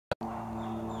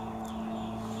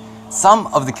Some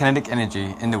of the kinetic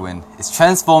energy in the wind is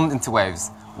transformed into waves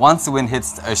once the wind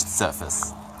hits the ocean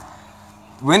surface.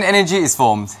 Wind energy is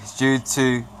formed due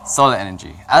to solar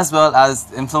energy, as well as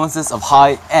the influences of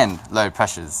high and low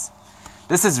pressures.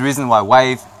 This is the reason why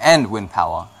wave and wind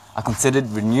power are considered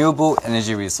renewable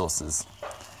energy resources.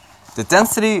 The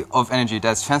density of energy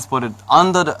that is transported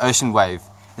under the ocean wave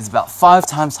is about 5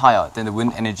 times higher than the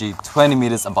wind energy 20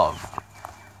 meters above.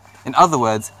 In other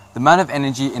words, the amount of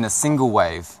energy in a single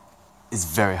wave is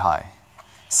very high.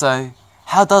 So,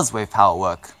 how does wave power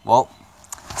work? Well,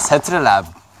 let's head to the lab.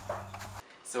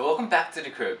 So welcome back to the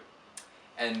crib.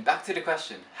 And back to the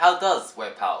question, how does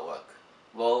wave power work?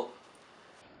 Well,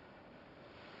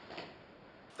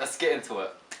 let's get into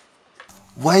it.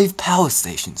 Wave power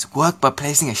stations work by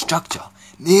placing a structure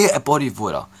near a body of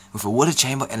water with a water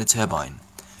chamber and a turbine.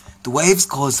 The waves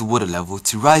cause the water level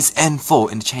to rise and fall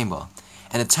in the chamber,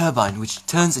 and a turbine, which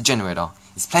turns a generator,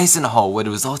 is placed in a hole where the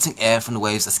resulting air from the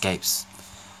waves escapes.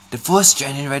 The force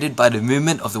generated by the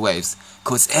movement of the waves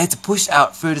causes air to push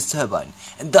out through this turbine,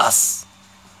 and thus,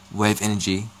 wave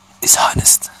energy is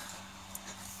harnessed.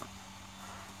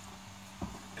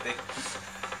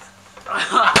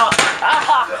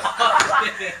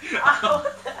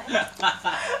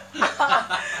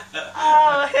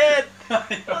 Oh, head!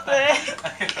 What the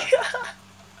heck?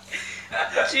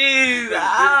 Jeez,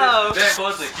 ow! Don't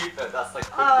pause the cupid, that's like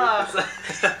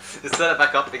just set it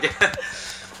back up again.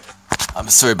 I'm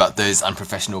sorry about those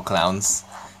unprofessional clowns.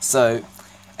 So,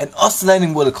 an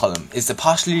oscillating water column is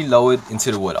partially lowered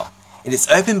into the water. It is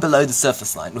open below the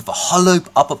surface line with a hollow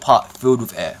upper part filled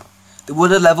with air. The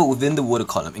water level within the water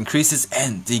column increases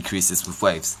and decreases with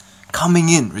waves coming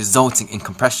in, resulting in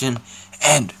compression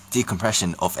and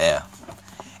decompression of air.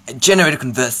 A generator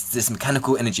converts this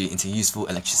mechanical energy into useful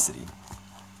electricity.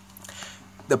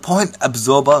 The point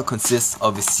absorber consists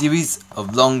of a series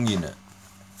of long units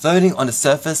floating on the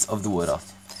surface of the water,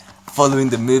 following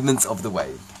the movements of the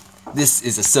wave. This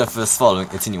is a surface following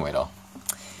attenuator.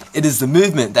 It is the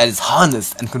movement that is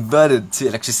harnessed and converted to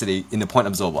electricity in the point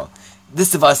absorber.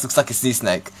 This device looks like a sea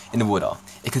snake in the water.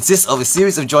 It consists of a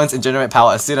series of joints and generate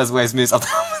power as soon as waves moves up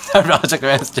the object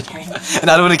around the stream.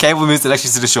 Another one, the cable moves the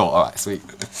electricity to the shore. Alright, sweet.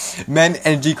 Main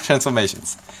energy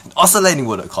transformations. An oscillating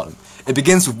water column. It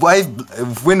begins with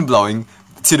wind blowing,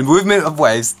 to the movement of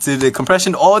waves, to the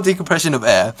compression or decompression of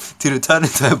air, to the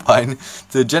turning turbine,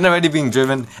 to the generator being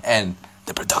driven, and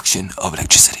the production of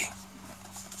electricity.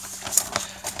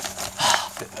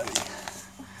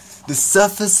 The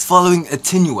surface following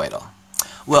attenuator.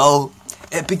 Well,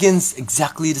 it begins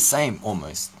exactly the same,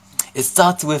 almost. It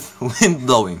starts with wind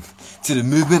blowing, to the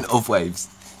movement of waves,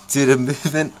 to the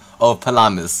movement of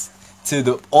polymers, to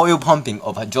the oil pumping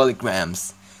of hydraulic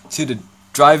rams, to the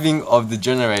driving of the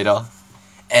generator,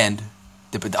 and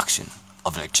the production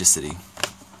of electricity.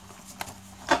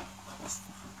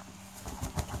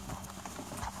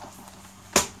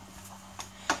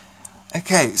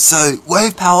 Okay, so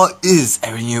wave power is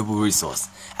a renewable resource,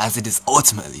 as it is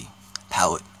ultimately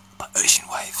powered by ocean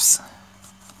waves.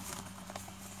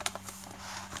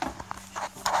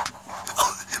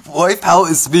 Wave power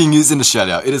is being used in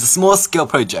Australia. It is a small-scale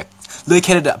project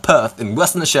located at Perth in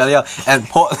Western Australia and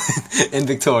Portland in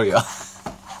Victoria.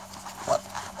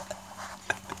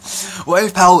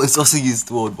 Wave power is also used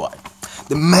worldwide.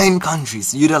 The main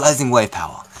countries utilizing wave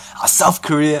power are South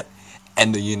Korea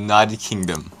and the United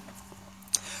Kingdom.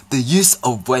 The use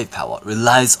of wave power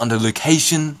relies on the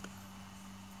location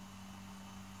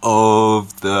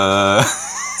of the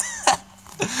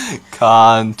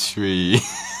country.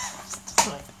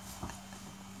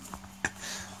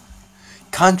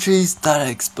 Countries that are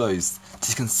exposed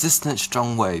to consistent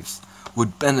strong waves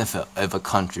would benefit over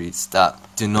countries that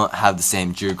do not have the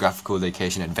same geographical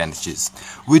location advantages,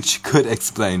 which could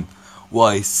explain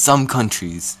why some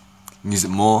countries use it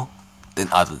more than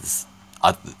others.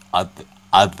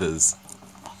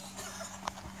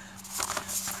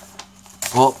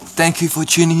 Well, thank you for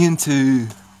tuning in to...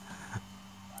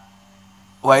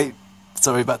 Wait,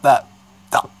 sorry about that.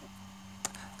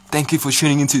 Thank you for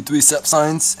tuning into 3-Step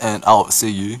Science, and I'll see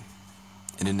you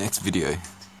in the next video.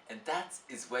 And that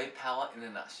is wave power in a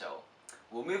nutshell.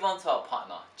 We'll move on to our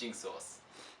partner, Jing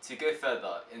to go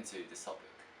further into this topic.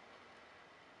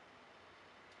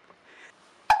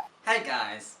 Hey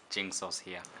guys, Jing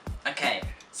here. okay,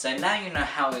 so now you know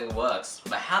how it works,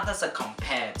 but how does it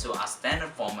compare to our standard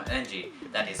form of energy,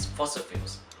 that is fossil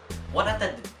fuels? What are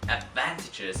the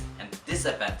advantages and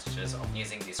disadvantages of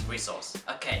using this resource?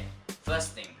 Okay,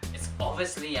 first thing, it's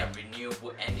obviously a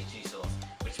renewable energy source,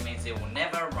 which means it will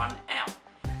never run out.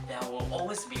 There will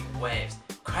always be waves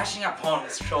crashing upon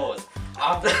its shores.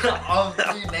 of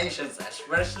the nations,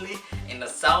 especially in the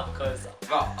south coast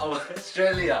of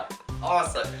Australia.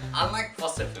 Also, unlike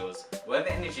fossil fuels, wave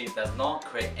energy does not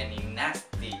create any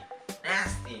nasty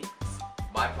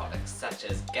byproducts such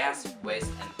as gas,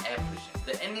 waste, and air pollution.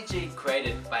 The energy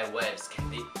created by waves can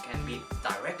be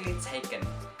directly taken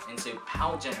into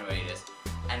power generators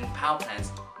and power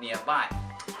plants nearby.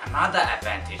 Another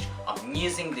advantage of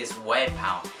using this wave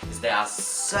power is there are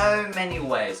so many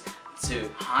ways to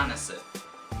harness it.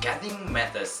 Gathering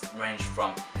methods range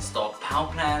from installed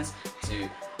power plants to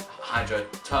hydro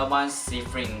turbines,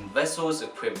 seafaring vessels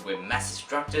equipped with massive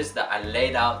structures that are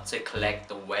laid out to collect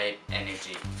the wave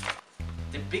energy.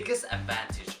 The biggest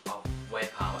advantage of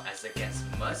wave power as against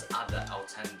most other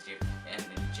alternative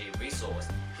energy resource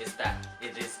is that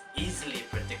it is easily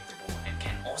predictable and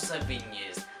can also be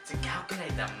used to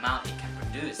calculate the amount it can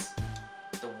produce.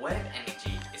 The wave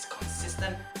energy is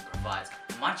consistent and provides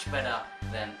much better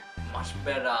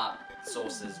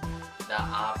sources that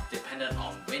are dependent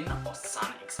on wind or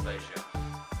sun exposure.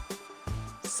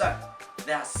 So,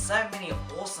 there are so many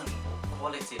awesome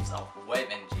qualities of wave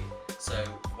energy. So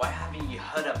why haven't you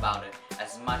heard about it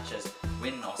as much as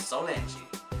wind or solar energy?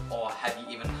 Or have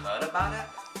you even heard about it?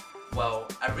 Well,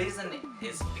 a reason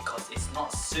is because it's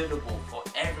not suitable for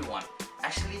everyone.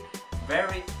 Actually,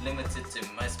 very limited to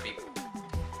most people.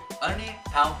 Only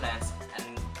power plants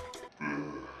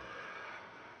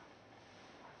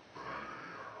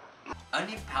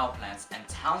and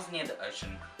towns near the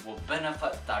ocean will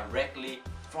benefit directly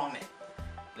from it.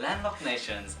 Landlocked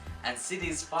nations and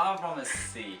cities far from the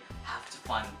sea have to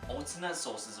find alternate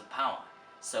sources of power,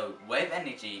 so wave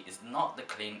energy is not the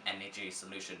clean energy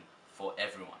solution for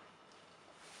everyone.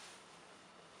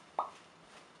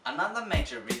 Another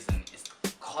major reason is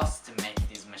the cost to make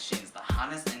these machines that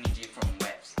harness energy from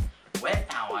waves. Wave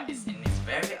power is in its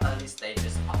very early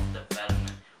stages of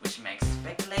development, which makes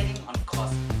speculating on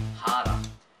cost harder.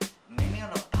 Many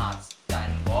of the parts that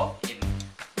are involved in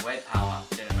wave power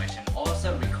generation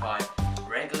also require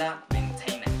regular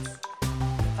maintenance.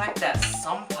 The fact that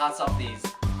some parts of these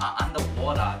are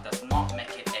underwater does not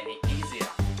make it any easier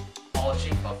or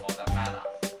cheaper for that matter.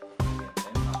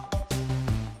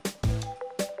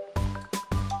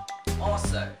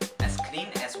 Also, as clean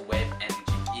as wave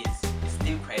energy is, it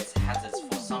still creates hazards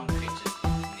for some creatures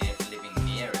living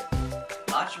near it.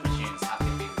 Large machines have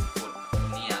to be put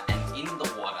near and in the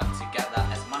water to gather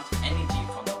as much energy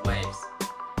from the waves.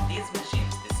 These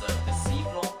machines disturb the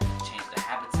seafloor, change the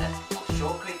habitat of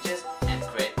shore creatures, and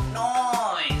create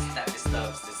noise that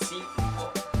disturbs the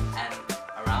seafloor and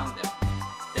around them.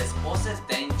 There's also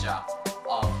danger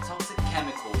of toxic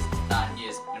chemicals that are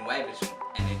used in wave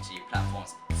energy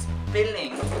platforms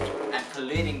spilling and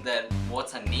polluting the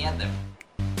water near them.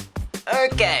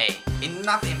 Okay,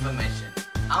 enough information.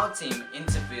 Our team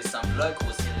interviewed some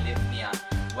locals who live near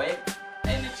wave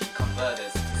energy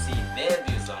converters to see their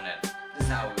views on it. This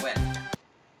is how it went.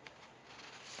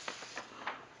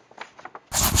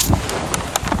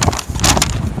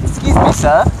 Excuse me,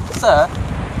 sir. Sir. Oh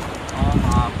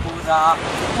my Buddha.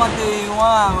 What do you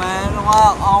want, man?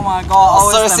 What? Oh my God.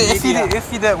 Oh, sorry, always the media.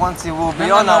 if you don't want to, we'll be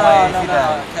No, on no, our way. no, if you no,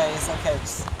 don't. no. Okay, it's okay.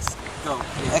 Just go.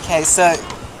 Please. Okay, so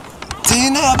do you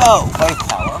know about wave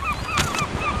power?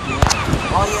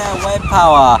 Oh yeah, wave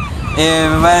power. A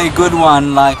very good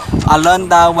one. Like I learned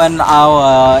that when I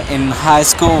was in high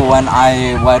school when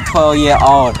I was 12 years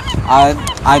old.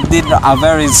 I did a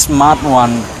very smart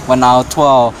one when I was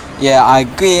 12. Yeah, I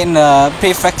gained a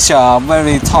prefecture,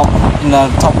 very top in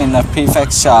the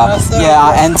prefecture. Yeah,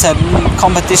 I entered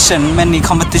many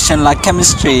competition like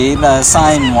chemistry, the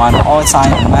science one, all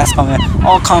science, math,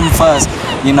 all come first.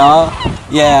 You know.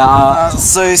 Yeah.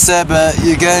 Sorry, sir, but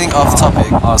you're going off topic.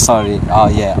 Oh, sorry. Oh,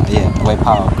 yeah, wave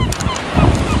power.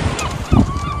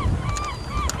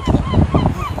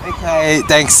 Okay,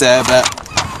 thanks, sir, but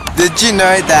did you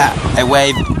know that a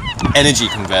wave energy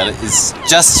converter is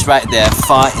just right there,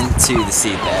 far into the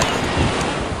sea there?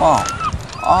 Oh,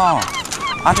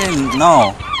 I didn't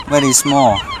know. Very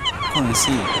small. Couldn't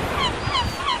see.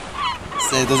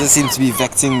 So it doesn't seem to be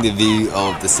affecting the view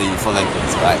of the sea for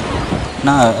locals, right?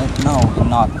 No,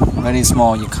 not. Very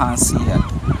small. You can't see it.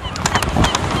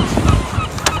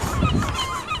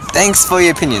 Thanks for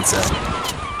your opinion, sir.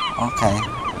 Okay,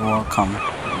 you're welcome.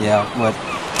 Yeah,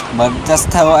 but just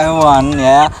tell everyone,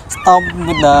 yeah, stop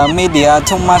with the media,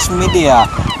 too much media.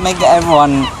 Make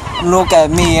everyone look at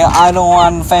me. I don't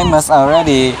want famous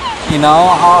already, you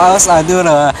know, or else I do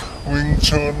the Wing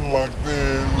Chun like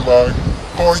this, like,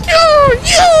 oh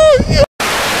yeah.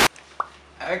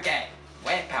 Okay,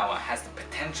 wave power has the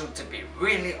potential to be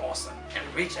really awesome and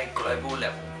reach a global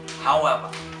level. However,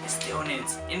 it's still in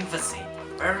its infancy.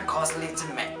 very costly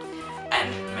to make and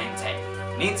maintain.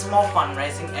 Needs more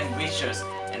fundraising and research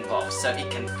involved so it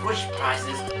can push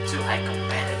prices to a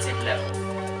competitive level.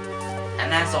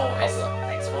 And as always,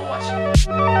 thanks for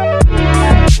watching.